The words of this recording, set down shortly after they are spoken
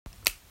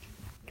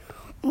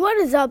What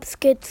is up,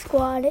 Skid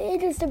Squad?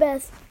 It is the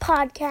best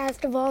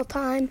podcast of all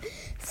time,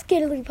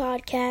 Skidly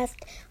Podcast.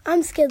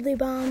 I'm Skidly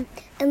Bomb,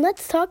 and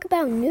let's talk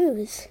about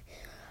news.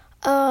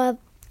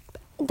 WWE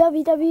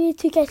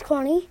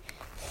 2K20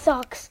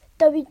 sucks.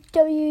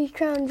 WWE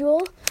Crown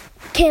Jewel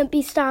can't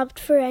be stopped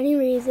for any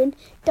reason.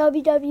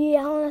 WWE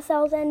Hell in a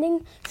Cell's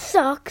ending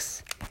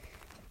sucks.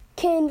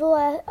 Cain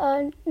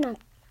Velasquez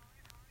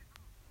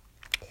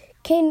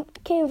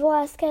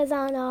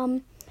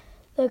on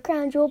the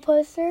Crown Jewel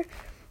poster.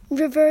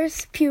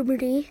 Reverse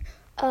puberty.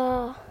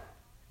 Yeah,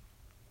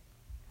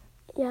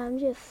 I'm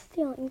just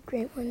stealing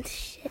Great One's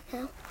shit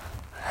now.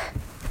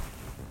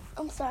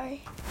 I'm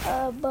sorry.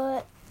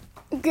 But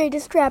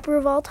greatest rapper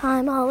of all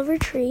time, Oliver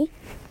Tree.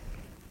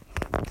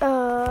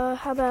 How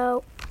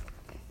about...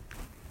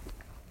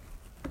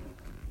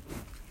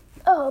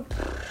 I'm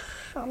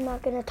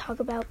not gonna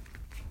talk about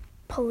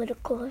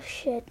political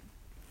shit.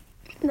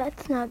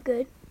 That's not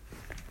good.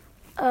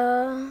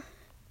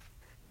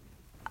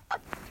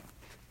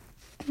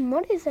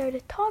 What is there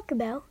to talk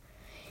about?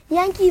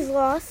 Yankees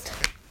lost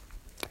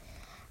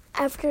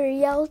after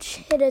Yelich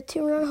hit a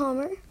 2-run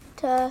homer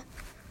to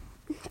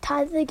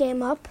tie the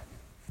game up.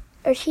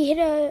 Or she hit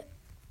a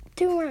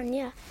 2-run,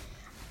 yeah.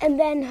 And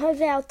then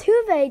Jose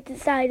Altuve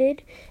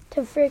decided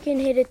to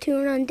freaking hit a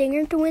 2-run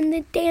dinger to win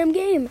the damn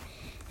game.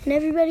 And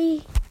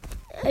every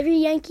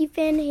Yankee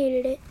fan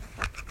hated it.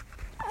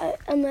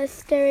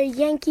 Unless they're a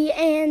Yankee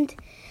and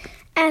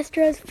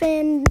Astros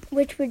fan,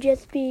 which would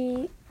just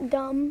be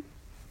dumb.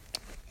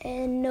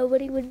 And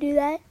nobody would do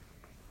that.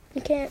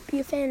 You can't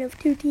be a fan of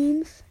two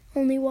teams.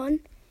 Only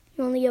one.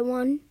 You only get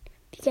one.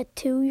 If you get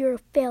two, you're a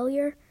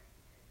failure.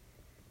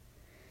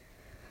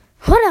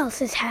 What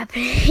else is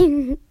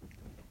happening?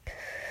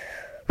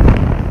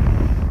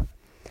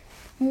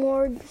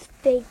 Morgs,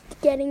 they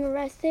getting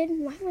arrested.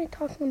 Why am I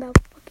talking about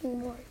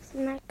fucking morgs?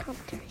 I'm not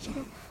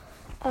controversial.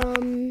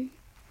 I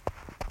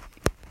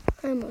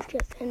almost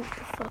just ended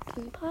the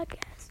fucking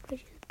podcast,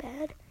 which is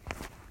bad.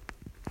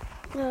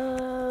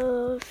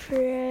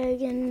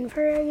 Friggin'.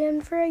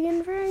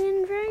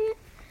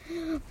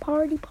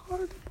 Party.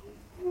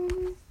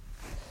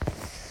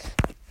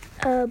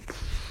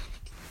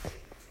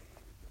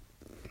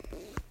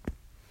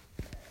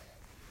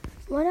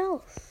 What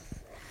else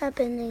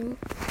happening,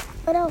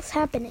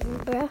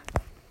 bruh?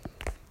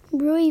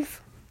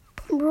 Brief.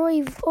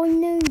 Oh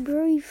no,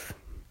 brief.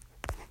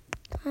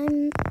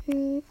 I'm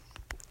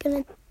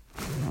gonna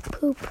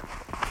poop.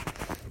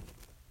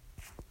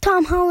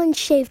 Tom Holland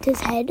shaved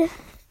his head.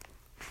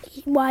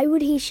 Why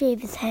would he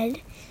shave his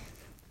head?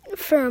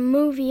 For a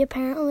movie,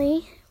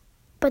 apparently.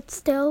 But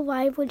still,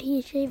 why would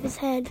he shave his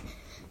head?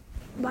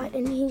 Why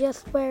didn't he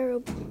just wear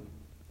a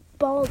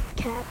bald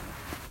cap?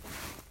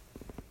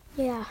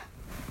 Yeah.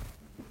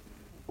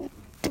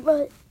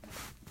 But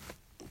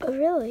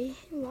really?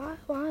 Why?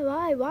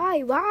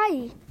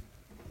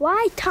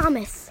 Why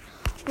Thomas?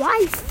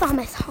 Why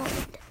Thomas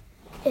Holland?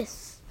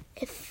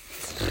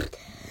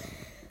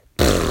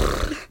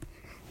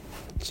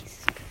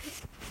 Jesus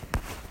Christ.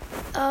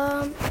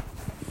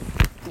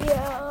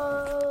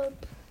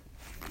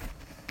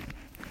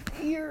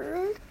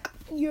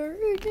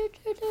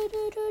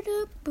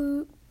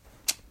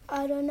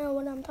 I don't know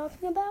what I'm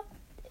talking about.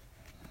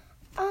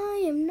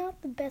 I am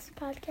not the best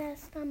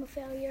podcast. I'm a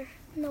failure.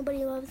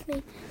 Nobody loves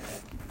me.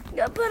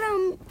 But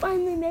I'm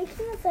finally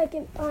making a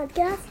second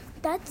podcast.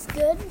 That's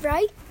good,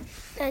 right?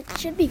 That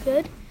should be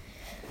good.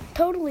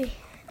 Totally.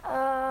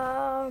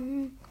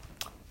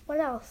 What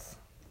else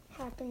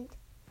happened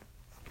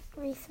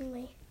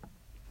recently?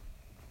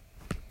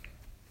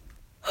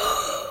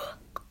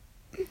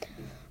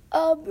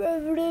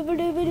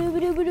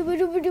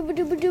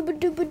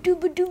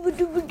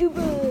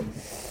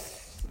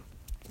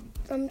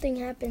 Something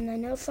happened. I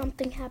know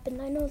something happened.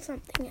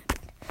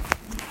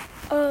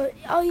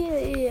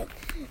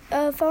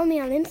 Yeah. Follow me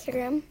on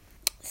Instagram,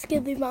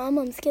 Skidly Bomb.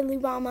 I'm Skidly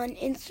Bomb on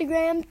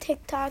Instagram,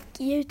 TikTok,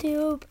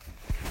 YouTube,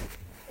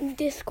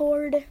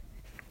 Discord.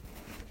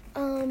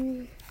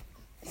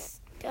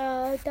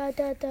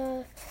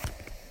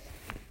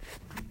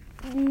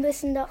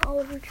 Listen to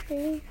Oliver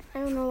Tree. I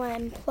don't know why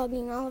I'm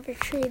plugging Oliver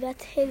Tree.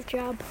 That's his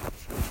job.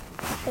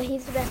 But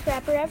he's the best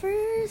rapper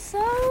ever,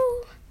 so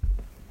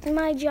it's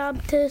my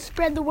job to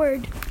spread the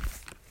word.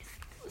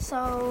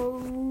 So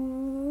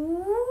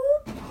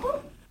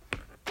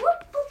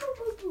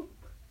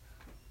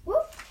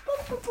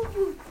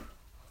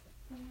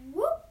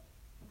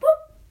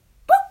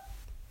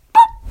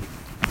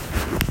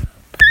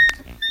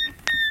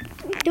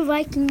the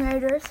Viking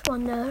Raiders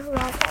won the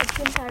Raw Tag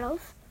Team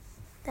titles.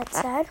 That's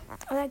sad.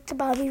 I like to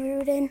Bobby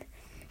Roode and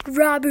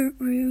Robert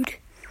Roode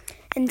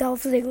and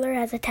Dolph Ziggler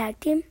as the tag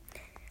team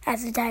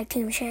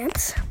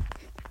champs.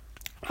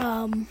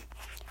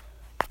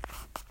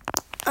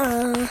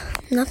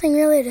 Nothing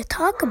really to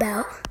talk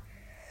about.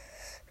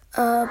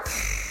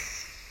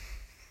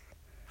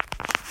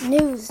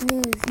 News.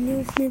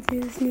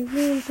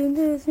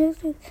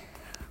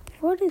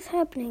 What is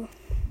happening?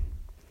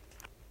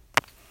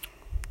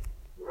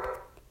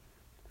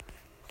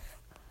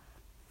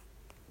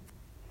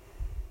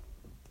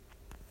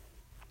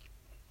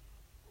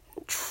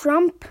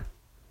 Trump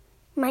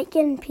might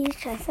get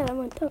impeached. I said I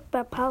wouldn't talk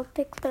about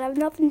politics, but I have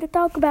nothing to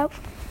talk about.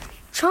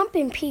 Trump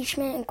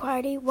impeachment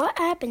inquiry. What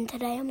happened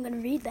today? I'm going to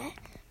read that.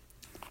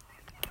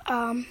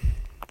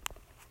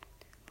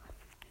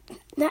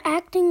 The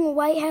acting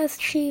White House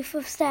chief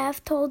of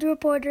staff told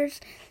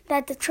reporters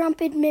that the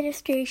Trump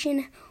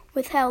administration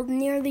withheld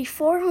nearly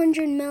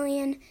 $400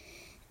 million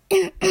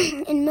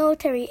in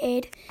military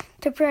aid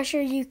to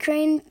pressure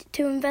Ukraine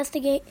to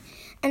investigate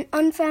an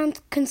unfounded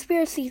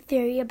conspiracy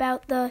theory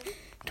about the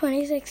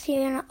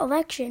 2016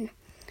 election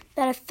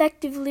that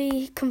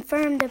effectively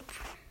confirmed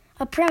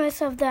a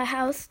premise of the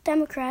House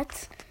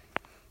Democrats'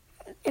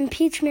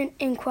 impeachment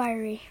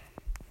inquiry.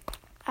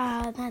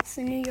 That's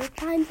the New York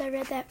Times. I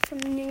read that from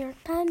the New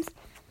York Times.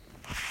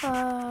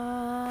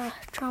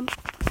 Trump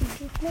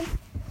impeachment.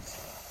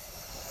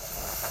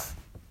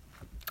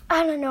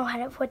 I don't know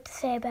what to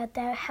say about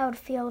that, how to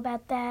feel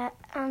about that.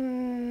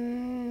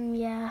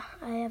 Yeah,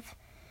 I have.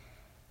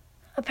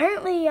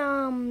 Apparently,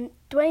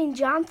 Dwayne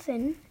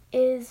Johnson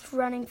is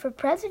running for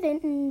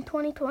president in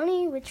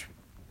 2020, which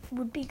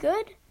would be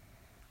good.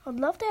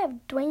 I'd love to have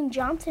Dwayne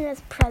Johnson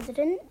as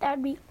president.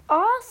 That'd be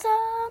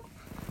awesome.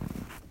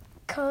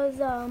 Because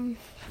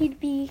he'd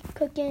be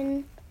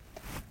cooking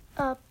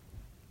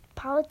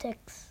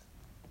politics,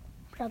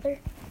 brother.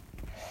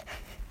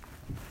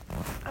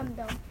 I'm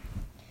dumb.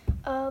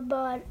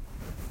 But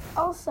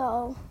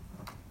also,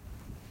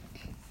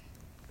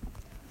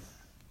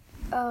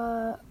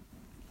 I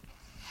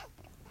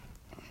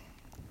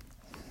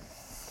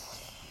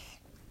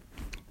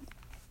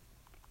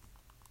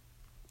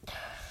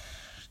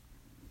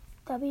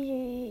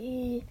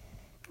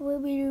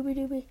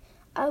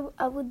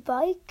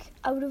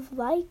would have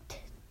liked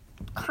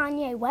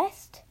Kanye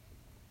West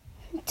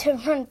to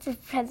run for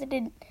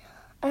president.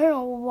 I don't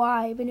know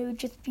why, but it would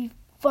just be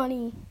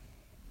funny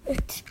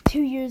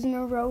 2 years in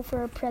a row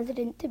for a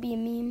president to be a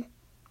meme.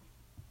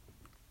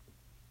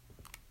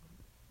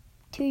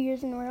 2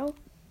 years in a row,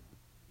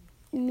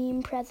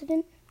 meme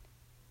president.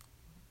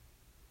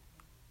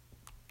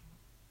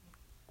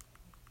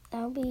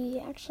 That would be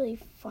actually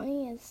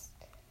funny as...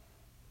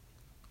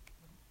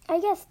 I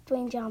guess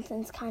Dwayne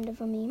Johnson's kind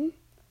of a meme,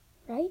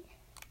 right?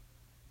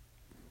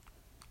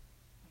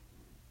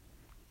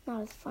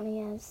 Not as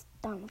funny as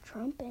Donald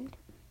Trump and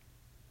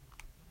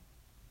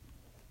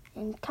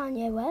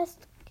Kanye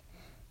West.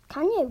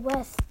 Kanye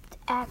West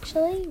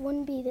actually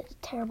wouldn't be the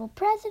terrible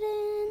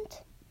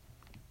president.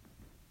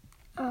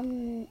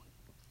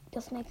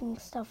 Just making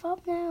stuff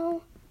up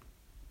now.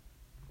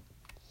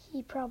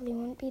 He probably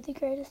wouldn't be the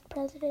greatest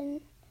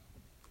president.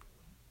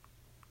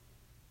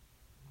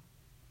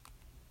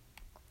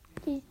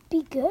 He'd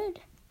be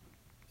good.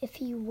 If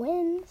he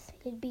wins,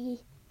 he'd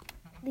be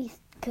at least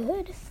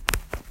good.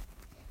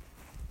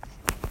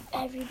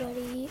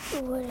 Everybody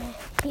would.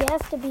 He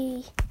has to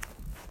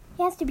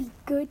be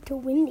good to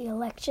win the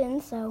election.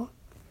 So,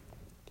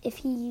 if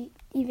he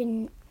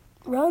even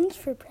runs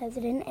for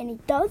president and he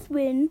does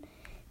win,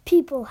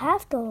 people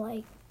have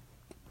to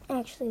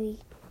actually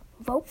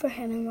vote for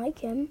him and like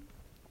him,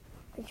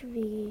 which would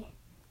be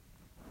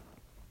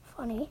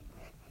funny.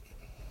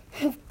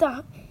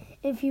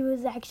 If he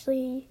was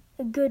actually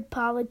a good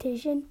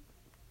politician,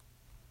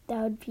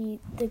 that would be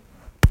the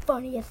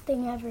funniest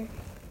thing ever.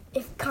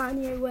 If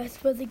Kanye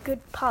West was a good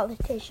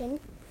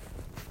politician,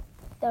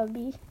 that would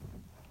be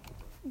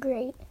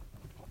great.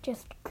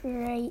 Just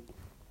great.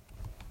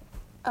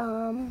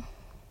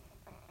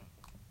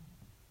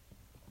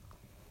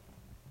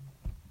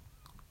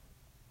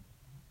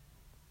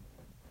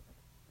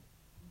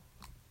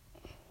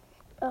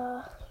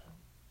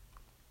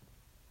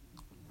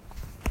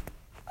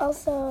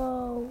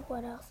 Also,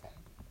 what else?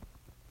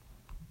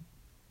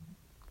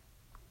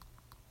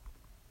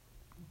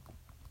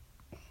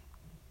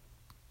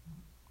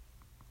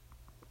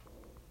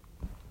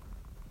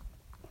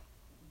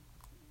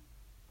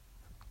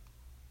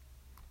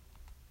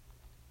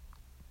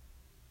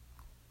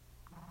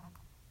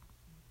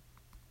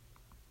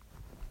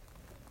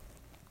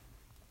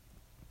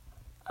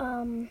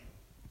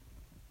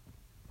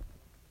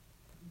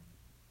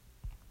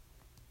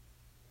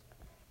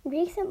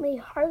 Recently,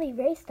 Harley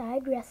Race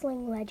died.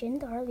 Wrestling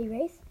legend Harley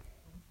Race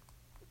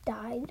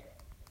died.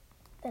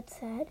 That's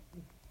sad.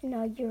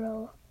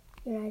 Inaugural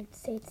United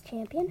States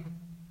champion.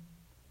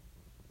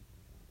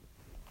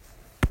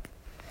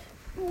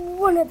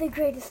 One of the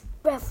greatest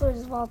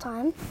wrestlers of all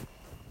time.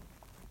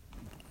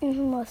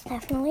 Most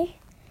definitely.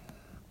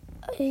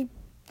 King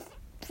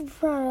of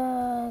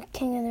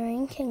the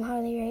Ring, King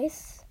Harley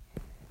Race.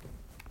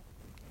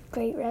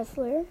 Great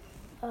wrestler.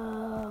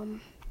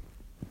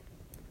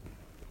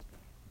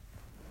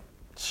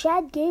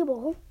 Chad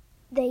Gable,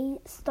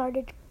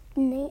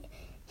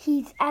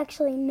 he's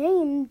actually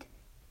named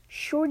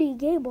Shorty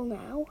Gable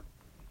now.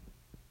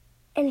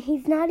 And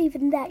he's not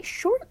even that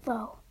short,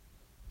 though.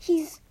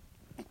 He's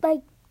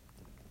like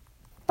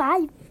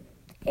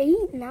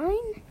 5'8",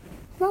 9".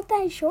 Not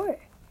that short.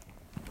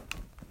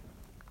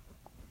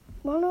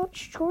 Wanna know what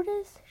short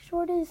is?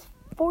 Short is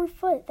 4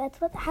 foot. That's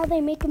how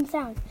they make him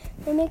sound.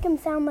 They make him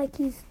sound like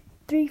he's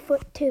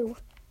 3'2".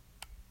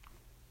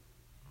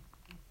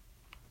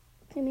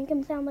 They make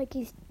him sound like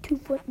he's 2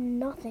 foot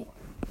nothing.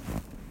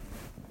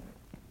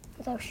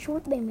 That's how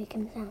short they make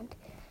him sound.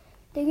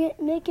 They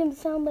make him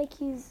sound like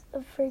he's a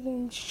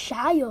friggin'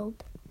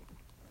 child.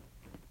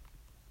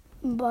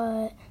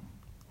 But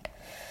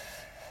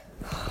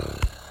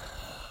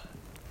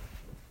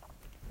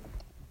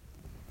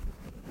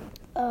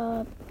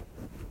what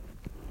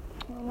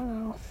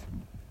else?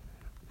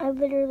 I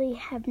literally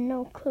have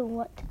no clue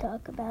what to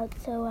talk about,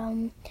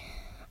 so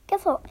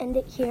guess I'll end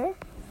it here.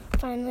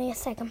 Finally, a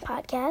second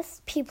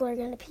podcast. People are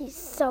gonna be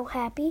so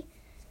happy.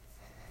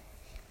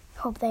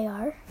 Hope they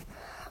are.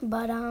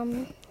 But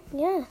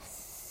yeah,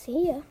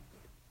 see ya.